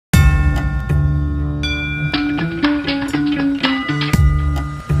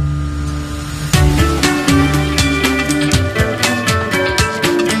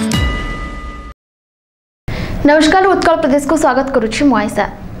नमस्कार उत्कल प्रदेश को स्वागत करुछि मुआइसा।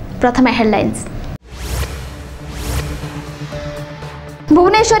 प्रथम हेडलाइंस।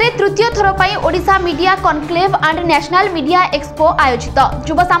 भुवनेश्वर तृतीय थर पर Odisha media conclave and national media expo आयोजित।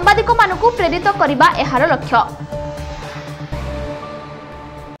 युवा सांबादिक मानकु प्रेरित करबा एहार लक्ष्य।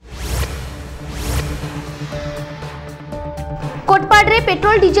 कोटपाड़ में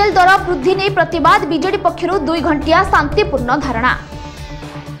पेट्रोल डीजेल दर वृद्धि नहीं प्रतिवाद बीजेडी पक्षरु 2 घंटिया शांतिपूर्ण धारणा।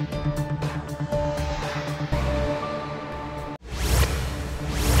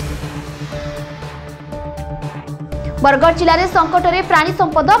 बरगढ़ जिले में संकट में प्राणी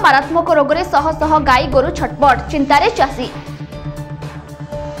संपद मारात्मक रोग में शह शह गाई गोरु छटपट चिंतार चाषी।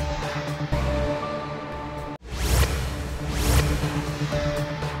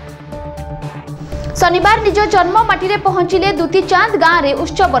 शनिवार निज जन्म माटी में पहुंचिले दुती चांद गाँव में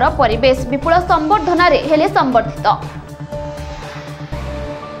उत्सवर परिवेश विपुल संबर्धना हेले संबर्धित।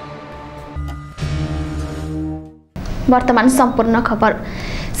 वर्तमान संपूर्ण खबर।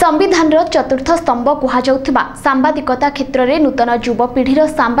 संविधान चतुर्थ स्तंभ कहुवा सांबादिकता क्षेत्र में नूतन युवपीढ़ीर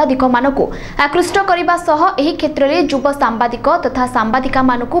सांबादिक मानकु आकृष्ट करने सह एही क्षेत्र में युव सांबादिक तथा सांबादिका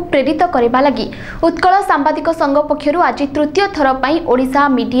मानकु प्रेरित करने लगी उत्कल सांबादिक संघ पक्षरु आज तृतीय थर पर Odisha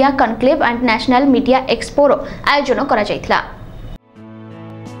media conclave and national media एक्सपोर आयोजन करा जायथिला।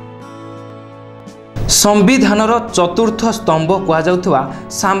 संविधानर चतुर्थ स्तंभ कहुवा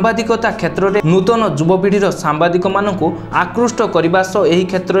सांबादिकता क्षेत्र में नूतन युवपीढ़ीर सांबादिक मानकु आकृष्ट करने सह एही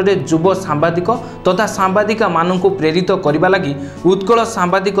क्षेत्र में युव सांबादिक तथा सांबादिका मानकु प्रेरित करने लगी उत्कल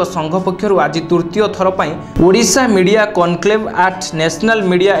सांबादिक संघ पक्षरु आज तृतीय थर पर Odisha media conclave eight national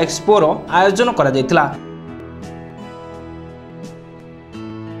media एक्सपोर आयोजन करा जायथिला।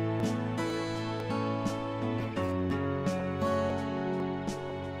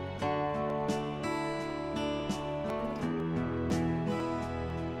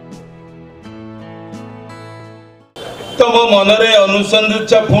 तो मो मनरे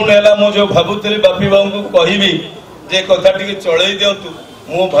अनुसंधान पुणी है मो जो भावुली बापी बाबू को कहबी जे कथा टी चल दिंतु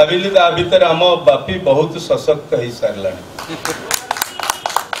मु भाविली भितर आम बापी बहुत सशक्त हो सारा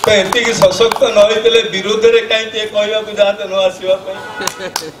तो ये सशक्त नई विरोध में कहीं कहवाक जाते न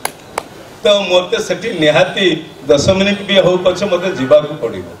आसवाई तो मत से निहाती 10 मिनिट भी हो पचे मत जावाक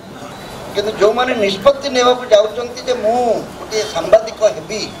पड़ो कि जो मैंने निष्पत्ति नेवाक जाऊँचे गोटे सांबादिक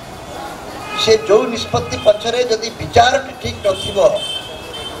हेबी से जो निष्पत्ति पक्षरे जदि विचार ठीक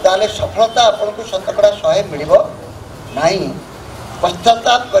न सफलता आपन को शतकड़ा 100 मिल ना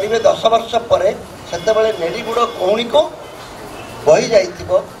पश्चाताप करेंगे 10 वर्ष पर से नेड़ीगुड़ कौणी को बही जा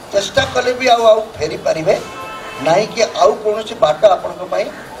चेष्टा कले भी आउ फेरी पारे ना कि आउ कौन बाट आपण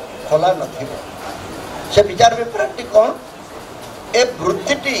खोला न से विचार विपरीत कौन ए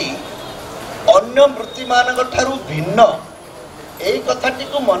वृत्ति अन्य वृत्ति मान भिन्न यही कथाटी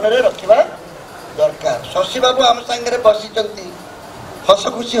को मनरे रखा दरकार। शशि बाबू आम सांगे बसी हस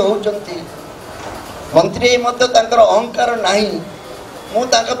खुशी होती मंत्री अहंकार नहीं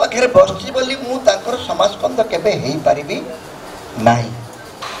मुझे बसची बोली मुझे समाजस्कंद केबे हो पारिबी नहीं।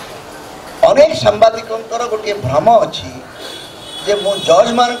 अनेक सांबादिकंकर गोटे भ्रम अच्छी जे मु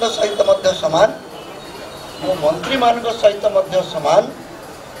जज मान सहित समान मु मंत्री मान सहित समान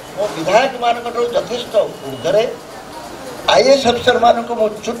मु विधायक मान यथेष्ट ऊर्धरे आईएएस अफिसर मान को मु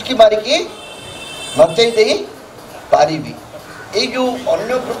चुटकी मारिकी नचई दे पारि ये जो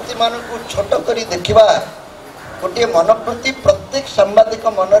अन्य वृत्ति मान को छोट करी देखा गोटे मनोवृत्ति प्रत्येक सांबादिक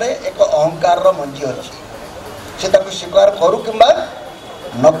मनरे एक अहंकार मंजी अच्छी से स्वीकार करू कि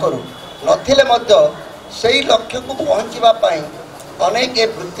न करू नथिले मध्य सही लक्ष्य को पहुँचापी अनेक ए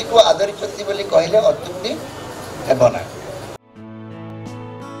वृत्ति को आदरिंट बोली कहले अत्युक्ति हेबना।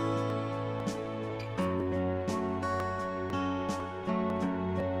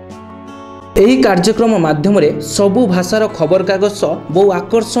 ଏହି କାର୍ଯ୍ୟକ୍ରମ ମାଧ୍ୟମରେ ସବୁ ଭାଷାର ଖବରକାଗଜ ବହୁ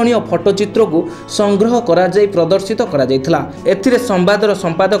ଆକର୍ଷଣୀୟ ଫଟୋଚିତ୍ରକୁ ସଂଗ୍ରହ କରାଯାଇ ପ୍ରଦର୍ଶିତ କରାଯାଇଥିଲା। ଏଥିରେ ସମ୍ବାଦର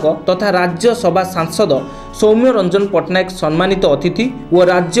ସମ୍ପାଦକ ତଥା ରାଜ୍ୟସଭା ସାଂସଦ ସୌମ୍ୟ ରଞ୍ଜନ ପଟ୍ଟନାୟକ ସମ୍ମାନିତ ଅତିଥି ଓ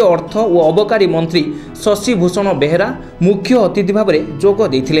ରାଜ୍ୟ ଅର୍ଥ ଓ ଅବକାରୀ ମନ୍ତ୍ରୀ ଶଶି ଭୂଷଣ ବେହେରା ମୁଖ୍ୟ ଅତିଥି ଭାବରେ ଯୋଗ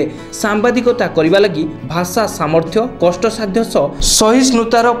ଦେଇଥିଲେ। ସାମ୍ବାଦିକତା କରିବା ଲାଗି ଭାଷା ସାମର୍ଥ୍ୟ କଷ୍ଟସାଧ୍ୟ ସହ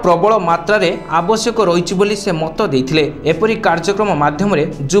ସହିଷ୍ଣୁତାର ପ୍ରବଳ ମାତ୍ରାରେ ଆବଶ୍ୟକ ରହିଛି ବୋଲି ସେ ମତ ଦେଇଥିଲେ। ଏପରି କାର୍ଯ୍ୟକ୍ରମ ମାଧ୍ୟମରେ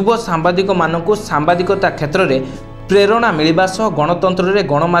ଯୁବ ସାମ୍ବାଦିକ ମାନଙ୍କୁ ସାମ୍ବାଦିକତା କ୍ଷେତ୍ରରେ प्रेरणा मिलवा सह गणतंत्र रे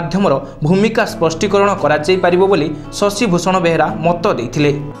गणमाध्यमर भूमिका स्पष्टीकरण कराई पारिबो बोली शशि भूषण बेहेरा मत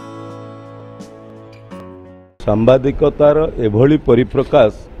देथिले। सांबादिकतार एभली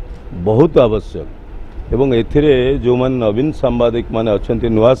परिप्रकाश बहुत आवश्यक एवं एथिरे जो मान नवीन सांबादिक माने अछंती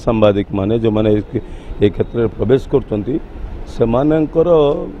नुआ सांबादिक माने जो माने ए क्षेत्र में प्रवेश करछंती सेमानकर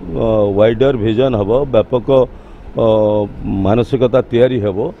वाइडर विजन हबो व्यापक मानसिकता तैयारी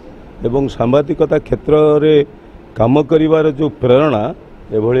हबो एवं सांबादिकता क्षेत्र में काम करिवार जो प्रेरणा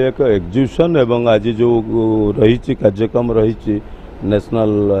एभली एक एग्जीबिशन एवं आज जो रही कार्यक्रम रही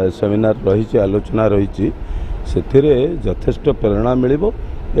नेशनल सेमिनार रही आलोचना रही से यथेष्ट प्रेरणा मिलिबो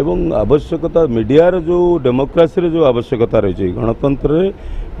एवं आवश्यकता मीडियार जो डेमोक्रेसी जो आवश्यकता रही गणतंत्र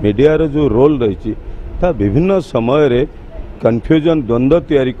मीडियार जो रोल रही विभिन्न समय रे कन्फ्यूजन द्वंद्व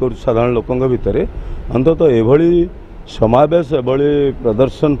तैयारी कर साधारण लोकों भितर अंततः एभली समावेश एभली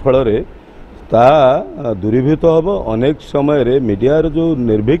प्रदर्शन फल ता दूरीभूत हम अनेक समय रे मीडियार जो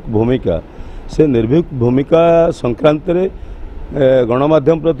निर्भीक भूमिका से निर्भीक भूमिका संक्रांत रे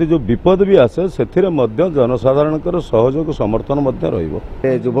गणमाध्यम प्रति जो विपद भी आसे से जनसाधारण सहयोग समर्थन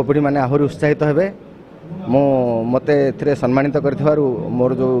युवपीढ़ी मैंने आहरी उत्साहित हेबे मते एथिरे सम्मानित करथिबारु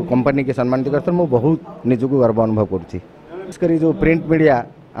मोर जो कंपनी के सम्मानित करथि मु बहुत निजको गर्व अनुभव करूची जो प्रिंट मीडिया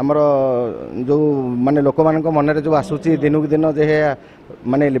आमर जो माने लोक मान मन जो आसूची दिनक दिन जे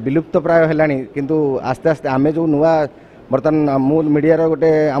माने विलुप्त प्राय हेलानी किंतु आस्ते आस्ते आमे जो नुआ बर्तमान मु मीडिया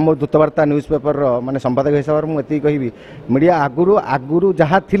गोटे आम दूतवार्ता न्यूज पेपर माने संपादक हिसाब से मुझे कहि मीडिया आगुरु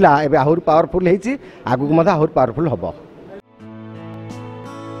जहाँ थिला एबे आहुरी पावरफुल होईची आगुक मधा आहुरी पावरफुल हबो।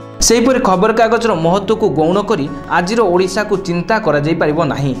 सेहीपरि खबर कागजर महत्व को गौण करी आजिर ओडिशा को चिंता करा जाई परिबो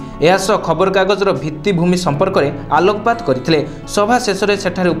नाही। एहासह खबर कागजर भित्तिभूमि संपर्क में आलोकपात करथिले। सभा शेष में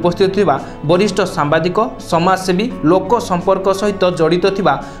सेठारे उपस्थित थिबा वरिष्ठ सांबादिक समाजसेवी लोक संपर्क सहित जड़ित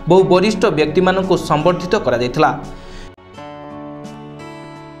थिबा बहु वरिष्ठ व्यक्ति मानकु संबर्धित करा जायतिला।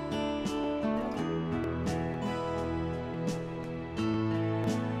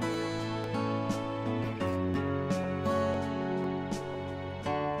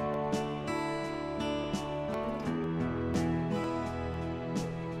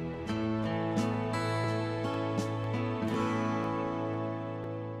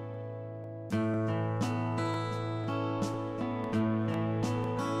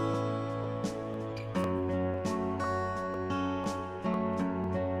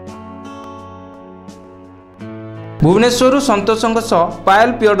 भुवनेश्वर संतोष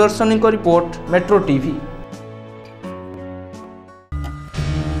पायल प्रियदर्शनी को report metro TV.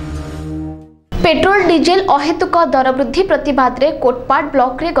 Petrol diesel अहेतुक दर वृद्धि प्रतिवाद रे कोटपाड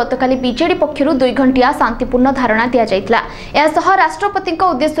ब्लॉक रे गतकाली बीजेडी पक्षरु 2 घंटिया शांतिपूर्ण धारणा दिया जायतिला। एसह राष्ट्रपति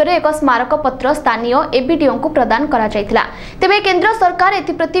उद्देश्य रे एक स्मारक पत्र स्थानीय एबीडीओ को प्रदान करा जायतिला। तेबे केंद्र सरकार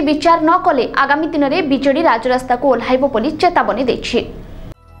एथिप्रति विचार न कले आगामी दिन रे बीजेडी राजरास्ता को ओल्हाइबो बोली चेतावनी दैछि।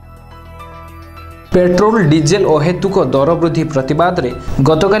 पेट्रोल डीजेल अहेतुक दर वृद्धि प्रतिवाद रे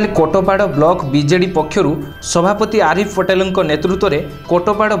गतकाली कोटपाड़ ब्लॉक बीजेडी पक्षरु सभापति आरिफ पटेल नेतृत्व में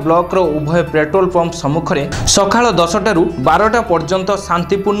कोटपाड़ ब्लॉक रो उभय पेट्रोल पंप सम्मुख में सकाळ 10 टारू 12टा पर्यंत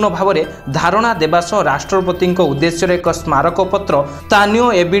शांतिपूर्ण भाव में धारणा देवा सह राष्ट्रपति उद्देश्य एक स्मारक पत्र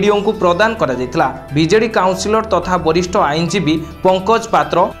स्थानीय एबीडीओ को प्रदान करा जायतिला। बीजेडी काउंसिलर तथा वरिष्ठ आईनजीवी पंकज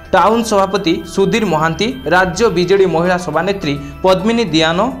पात्र, टाउन सभापति सुधीर महांती, राज्य बीजेडी महिला सभानेत्री पद्मिनी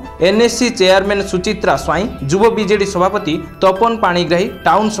दियानो, एनएससी चेयरमैन सुचित्रा स्वाई, युव बीजेडी सभापति तपन पाणिग्राही,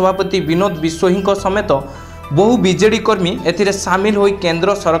 टाउन सभापति विनोद विश्वही समेत बहु बीजेडी कर्मी एथिरे सामिल होई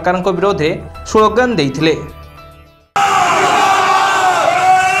केंद्र सरकार विरोध में स्लोगान देइथिले।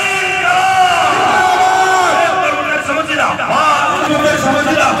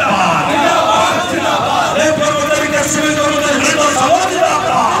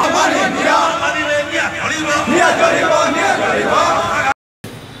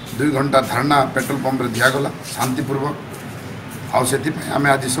 दुई घंटा धारणा पेट्रोल पंप दिगला शांतिपूर्वक आम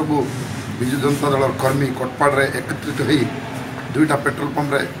आज सब विजु जनता दल कर्मी कोटपाड़ एकत्रित हो 2टा पेट्रोल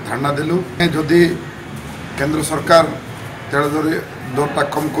पंप धारणा देलु। जदि केंद्र सरकार तेल दरटा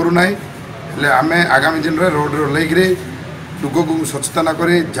कम करूना आम आगामी दिन में रोड ओल्लैकि लोक को सचेतना कर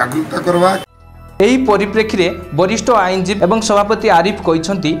जागरूकता करवा। एही परिप्रेक्षी में वरिष्ठ आईनजीवी एवं सभापति आरिफ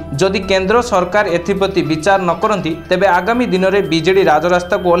कहते जदि केंद्र सरकार एथिप्रति विचार न करती तेबे आगामी दिन में बीजेडी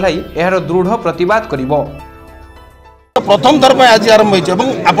राजरास्ता को ओह्लाई यार दृढ़ प्रतिवाद करिवो। प्रथम थर पर आज आरंभ होइछ।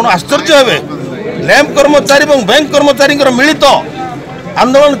 आपण आश्चर्य हेबे लैंप कर्मचारी और बैंक कर्मचारी मिलित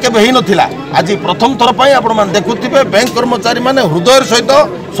आंदोलन केबे ही नथिला। आज प्रथम थर पर आपण मान देखुथिबे बैंक कर्मचारी माने हृदय सहित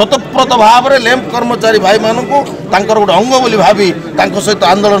स्वतःप्रत भाव में लैंप कर्मचारी भाई मानकु तांकर गोटे अंग बोली भावी तांको सहित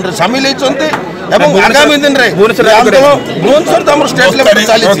आंदोलन रे शामिल होइछन्ते एवं आगामी दिन रे भुवनेश्वर तो स्टेट लेवल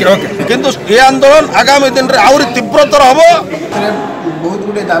चली किंतु ये आंदोलन आगामी दिन रे आउरी तीव्रतर हबो। बहुत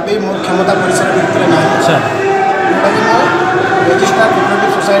गुडे दाबी मोर क्षमता परिसर भितर ना अच्छा रजिस्टर कोऑपरेटिव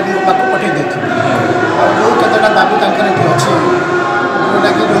सोसाइटी को पाक पठे देथि और जो केतटा दाबी तांकर एठी अछि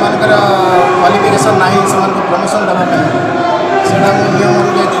जोटा कि जोमानकर क्वालिफिकेशन नाही समान को प्रमोशन दबा पे सेडा नियम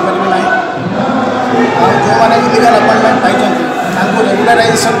अनुसार दे परबे नाही और जो माने इलीगल अपॉइंटमेंट पाइ जंती तांको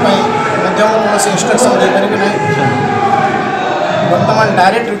रेगुलराइजेशन पाइ मध्यम कौन इंस्ट्रक्शन दे पारे नहीं बर्तमान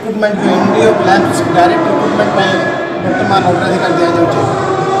डायरेक्ट रिक्रुटमेंट जो एनडीओ लैब्स डायरेक्ट रिक्रुटमेंट बर्तमान अग्राधिकार दि जाऊँगी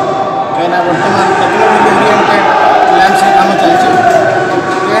कहीं बर्तमान टेक्नोलोजी ओरिएंटेड लैब्स काम चलती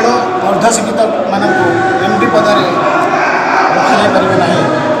तेणु अर्धशिक्षित मानक एमडी पदे रखाई ना।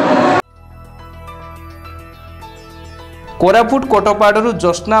 Koraput कोटपाड़ू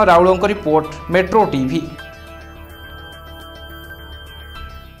Jyotna Raul report metro TV.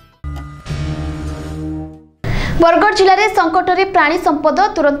 Bargarh जिले में संकट में प्राणी संपद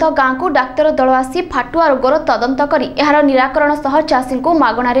तुरंत गाँव को डाक्तर दल आसी फाटुआ रोगर तदंत कर यार निराकरण सह चाषी को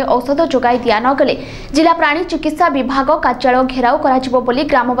मागणारे औषध जोगाई दिया नगले जिला प्राणी चिकित्सा विभाग कार्यालय घेराव कर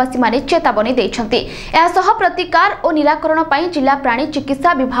ग्रामवासी माने चेतावनी देइछन्ति। एसह प्रतिकार और निराकरण पर जिला प्राणी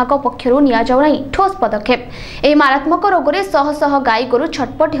चिकित्सा विभाग पक्षरु निया जाउ नाही ठोस पदक्षेप। एही मारात्मक रोग में शह शह गाई गोरु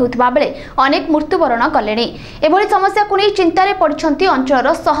छटपट हेउथबा बेले अनेक मृत्युवरण कलेनी। एभली समस्या को नहीं चिंतार पड़छन्ति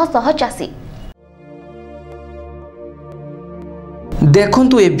अंचलर शह शह चाषी।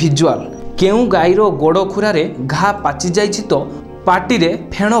 देखंतु ए भिजुआल केउ गाईर गोड़ खुरारे घा पाचि जाइछि तो पाटी रे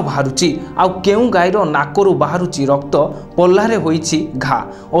फेण बाहरुची आ केउ गाईर नाकरू बाहरुची रक्त पल्लारे होइछि घा।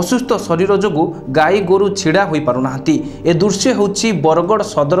 असुस्थ शरीर जोगु गाई गोरु छिड़ा होई पारुनाहांती। ए दृश्य होछि बरगढ़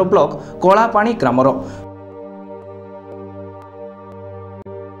सदर ब्लॉक कलापाणी ग्रामर।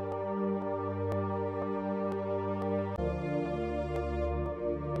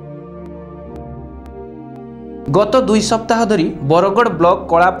 गत 2 सप्ताह धरी बरगढ़ ब्लॉक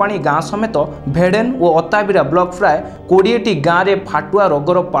कलापाणी गाँ समेत भेडेन और अताबिरा ब्लॉक प्राय 20टी गाँव में फाटुआ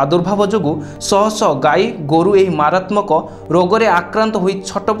रोगर प्रादुर्भाव जोगु शह शह गाई गोरु एही मारात्मक रोगरे आक्रांत होई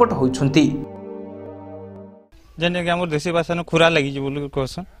छटपट होइछन्ति। जेने हमर देसी भाषा खुरा लगी बोल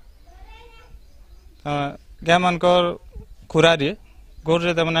कहसन गाँ मानकर खुरा रे गोर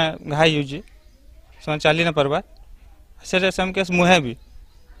रे तमने घाई होजी से चली न परबा से समके मुहे भी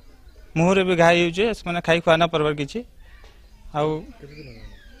मुहरे भी घाई होचे से खाई खुआ ना परबार किछि आउ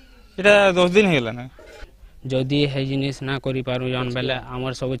एटा 10 दिन हेला ना जदि है जिनिस ना करि पारु जन बेले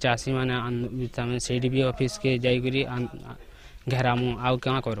हमर सब चासी माने सीडीपी ऑफिस के जाई करी घेरामु आउ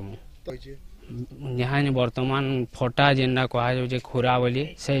क्या करमु यहाँ वर्तमान फटा जेनडा कहा जे खुरा बोली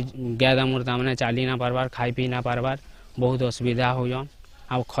से गादा मुर्दा माने चाली ना पारबार खाई पी ना पारबार बहुत असुविधा हो जन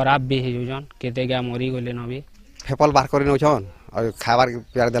आ खराब भी हो जन केते गा मरी गले न भी फेपल बार करि न छन और खाबार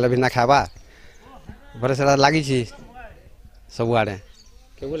प्यार देले भी ना खाबा बरे सेटा लागि छी सब आडे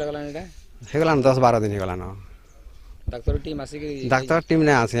केबु लगला नेटा हे गला 10-12 दिन हे गला न डॉक्टर टीम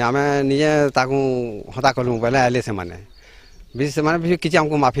ने आसे हमें निजे ताकू हता कलु पहले आले से माने बीस से माने भी किछि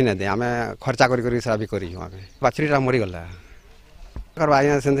हमको माफी न दे हमें खर्चा करी करी सब भी करी हमें बाछरीटा मरी गला करबा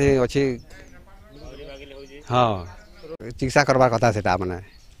आया सेंधी अछि हां चिकित्सा करबा कथा सेटा माने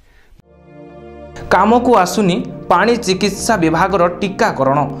काम को आसुनी पानी चिकित्सा विभाग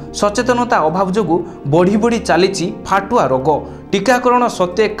टीकाकरण सचेतनता अभाव जोगु बढ़ी बढ़ी चली फाटुआ रोग टीकाकरण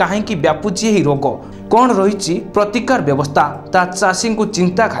सत्वे कहीं व्यापुची यही रोग कौन रही प्रतिकार व्यवस्था ता चाषी को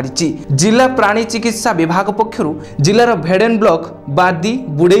चिंता घाड़ी। जिला प्राणी चिकित्सा विभाग पक्षरु जिलार भेडेन ब्लॉक बादी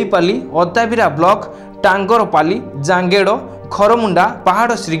बुड़ेईपाली अताबिरा ब्लॉक टांगरपाली जांगेड़ खरमुंडा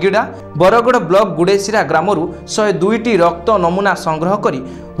पहाड़ श्रीगिड़ा बरगढ़ ब्लॉक गुड़ेसिरा ग्रामरू 102टी रक्त नमूना संग्रह करी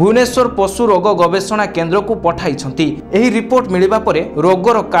भुवनेश्वर पशु रोग गवेषणा केन्द्र को पठाई। एही रिपोर्ट मिलिबा परे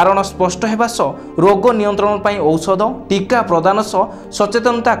रोगर कारण स्पष्ट हेबा सह रोग नियंत्रण पई औषध टीका प्रदान सह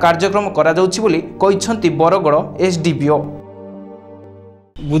सचेतनता कार्यक्रम करा जाउछि बोली कहिसंती बरगढ़ एसडीपीओ।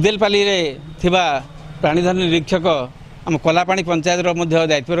 बुदेलपाली रे थिबा प्राणीधन निरीक्षक हम कलापाणी पंचायत रो मध्य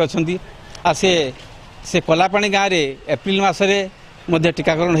दायित्व अछंती आ से कलापाणी गाँव में एप्रिल मसरे मध्य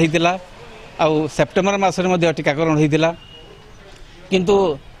टीकाकरण होता आउ सेप्टेम्बर मसरे मध्य टीकाकरण होता किंतु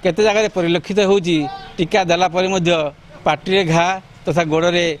केते जगह परिलक्षित होउची टीका देला परे मध्य पाटी घा तथा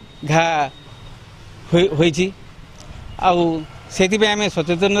गोड़े घा होइची आउ सेति आम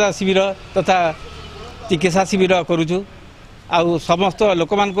सचेतनता शिविर तथा चिकित्सा शिविर करूचु आउ समस्त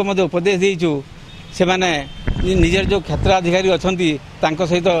लोक मान को मध्य उपदेश देइचु से माने निजर जो क्षेत्राधिकारी अछंती तांको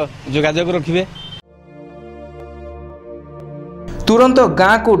सहित जोगाजोग रखिबे। तुरंत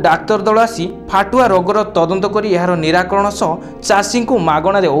गाँ को डाक्तर दल आसी फाटुआ रोगर तदंत कर यार निराकरण सह चाषी को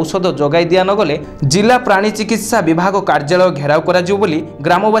मागणारे औषध जोगाई दिया नगले जिला प्राणी चिकित्सा विभाग कार्यालय घेराव कराजियो बोली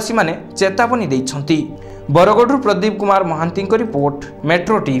ग्रामवासी माने चेतावनी दैछंती। Bargarh Pradeep Kumar Mahanti report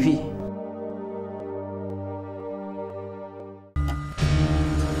metro TV.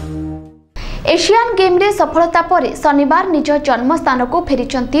 ASEAN game रे सफलता पर शनिवार निज जन्म स्थान को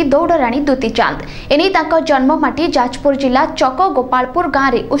फेरी दौड़राणी दुती चांद एने तांको जन्म माटी जाजपुर जिला चक गोपालपुर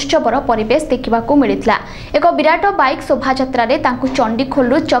गाँव में उत्सवर परिवेश देखा मिलता। एक विराट बाइक शोभायात्रा रे तांको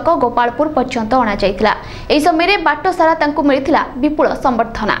चंडीखोलू चक गोपालपुर पर्यंत अणा जाइथिला। एही समय बाट सारा तांको मिलिथिला विपुल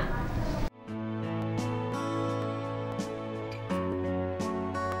संबर्धना।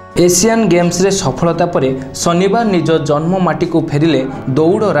 एशियन गेम्स रे सफलता परे शनिवार निज जन्ममाटी को फेरिले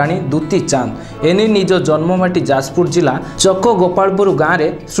दौड़ राणी दूती चांद। एने निज जन्ममाटी जाजपुर जिला चक गोपालपुर गाँव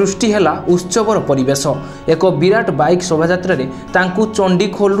में सृष्टि है उत्सवर परिवेश। एक विराट बाइक शोभायात्रा रे तांकु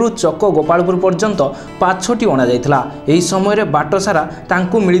चंडीखोलरू चक गोपालपुर पर्यंत पाछटी अणा जाइथिला। एही समय रे बाट सारा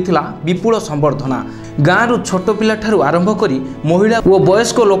तांकु मिलिथिला विपुल संबर्धना। गाँव छोट पिला ठारू आरंभ करी महिला और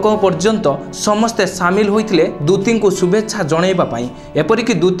वयस्क लोक पर्यंत समस्ते सामिल होइथिले दूती को शुभेच्छा जणाइबा पई।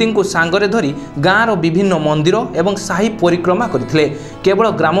 एपरिक दूती को सांगरे धरी गाँव विभिन्न मंदिर एवं साही परिक्रमा करथिले। केवल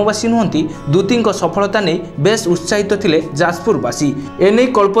ग्रामवासी नुहंती दूती सफलता नहीं बेस उत्साहित थिले जाजपुरवासी। एने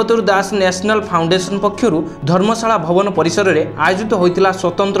कल्पतरु दास नेशनल फाउंडेशन पक्षरु धर्मशाला भवन परिसर में आयोजित होइतिला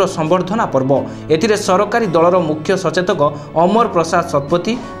स्वतंत्र संबर्धना पर्व। एथिरे सरकारी दलर मुख्य सचेतक अमर प्रसाद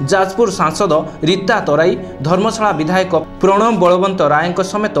शतपथी, जाजपुर सांसद रीता तराई, धर्मशाला विधायक प्रणव बलवंत राय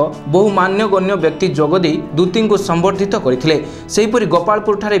समेत बहु मान्यगण्य व्यक्ति जोगदे दूती को संबर्धित करथिले। सेहिपरि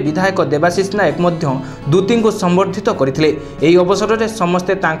गोपालपुर ठारे विधायक देवाशीष नायक मध्य दूती को संबर्धित करथिले। एही अवसर में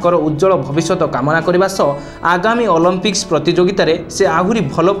समस्ते तांकर उज्जवल भविष्य कामना करने सह आगामी ओलंपिक्स प्रतियोगिता रे से आहुरी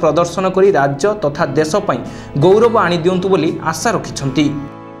भल प्रदर्शन करी राज्य तथा देश पई गौरव आनी दियंतु बोली आशा रखिछंती।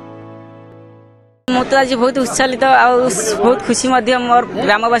 मुझे आज बहुत उत्साहित बहुत खुशी मोर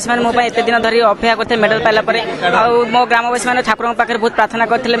ग्रामवासी मैंने मो एत दिन धरी अपेक्षा करते मेडल पाइला मो ग्रामवासी मैंने ठाकुर पाखे बहुत प्रार्थना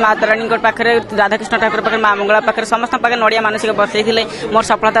करते माँ ताराणी पाखे राधाकृष्ण ठाकुर पाखे माँ मंगला पाखे समस्त पाखे नड़िया मानसिक बसई मोर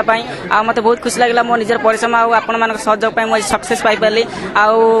सफलता मत बहुत खुशी लगे मो निजर परिश्रम आपण मान सहयोग मुझे सक्सेस पाइपारि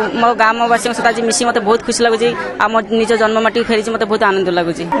मो ग्रामवासी सहित आज मिसी मत बहुत खुशी लगुच मो निज जन्ममाटी फेरी मत बहुत आनंद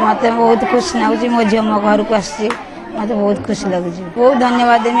लगुच मत बहुत खुशी लगुच मो झील मो घर को आसी मत बहुत खुशी लगुच। बहुत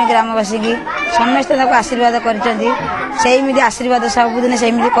धन्यवाद देमी ग्रामवासी की समस्त आशीर्वाद करमती आशीर्वाद सबुदिन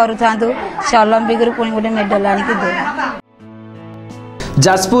सेमती करूँ से ओलंपिक पुणी गोटे मेडल आनिक दे।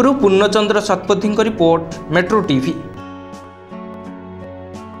 जाजपुर पूर्णचंद्र Satpathy report metro TV.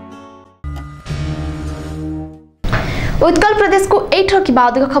 Utkal प्रदेश को एठ रखा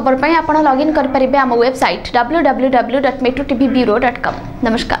अधिक खबर पर आप लॉगिन करेंगे आम वेबसाइट www.metrotvbureau.com।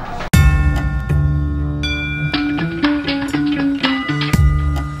 नमस्कार।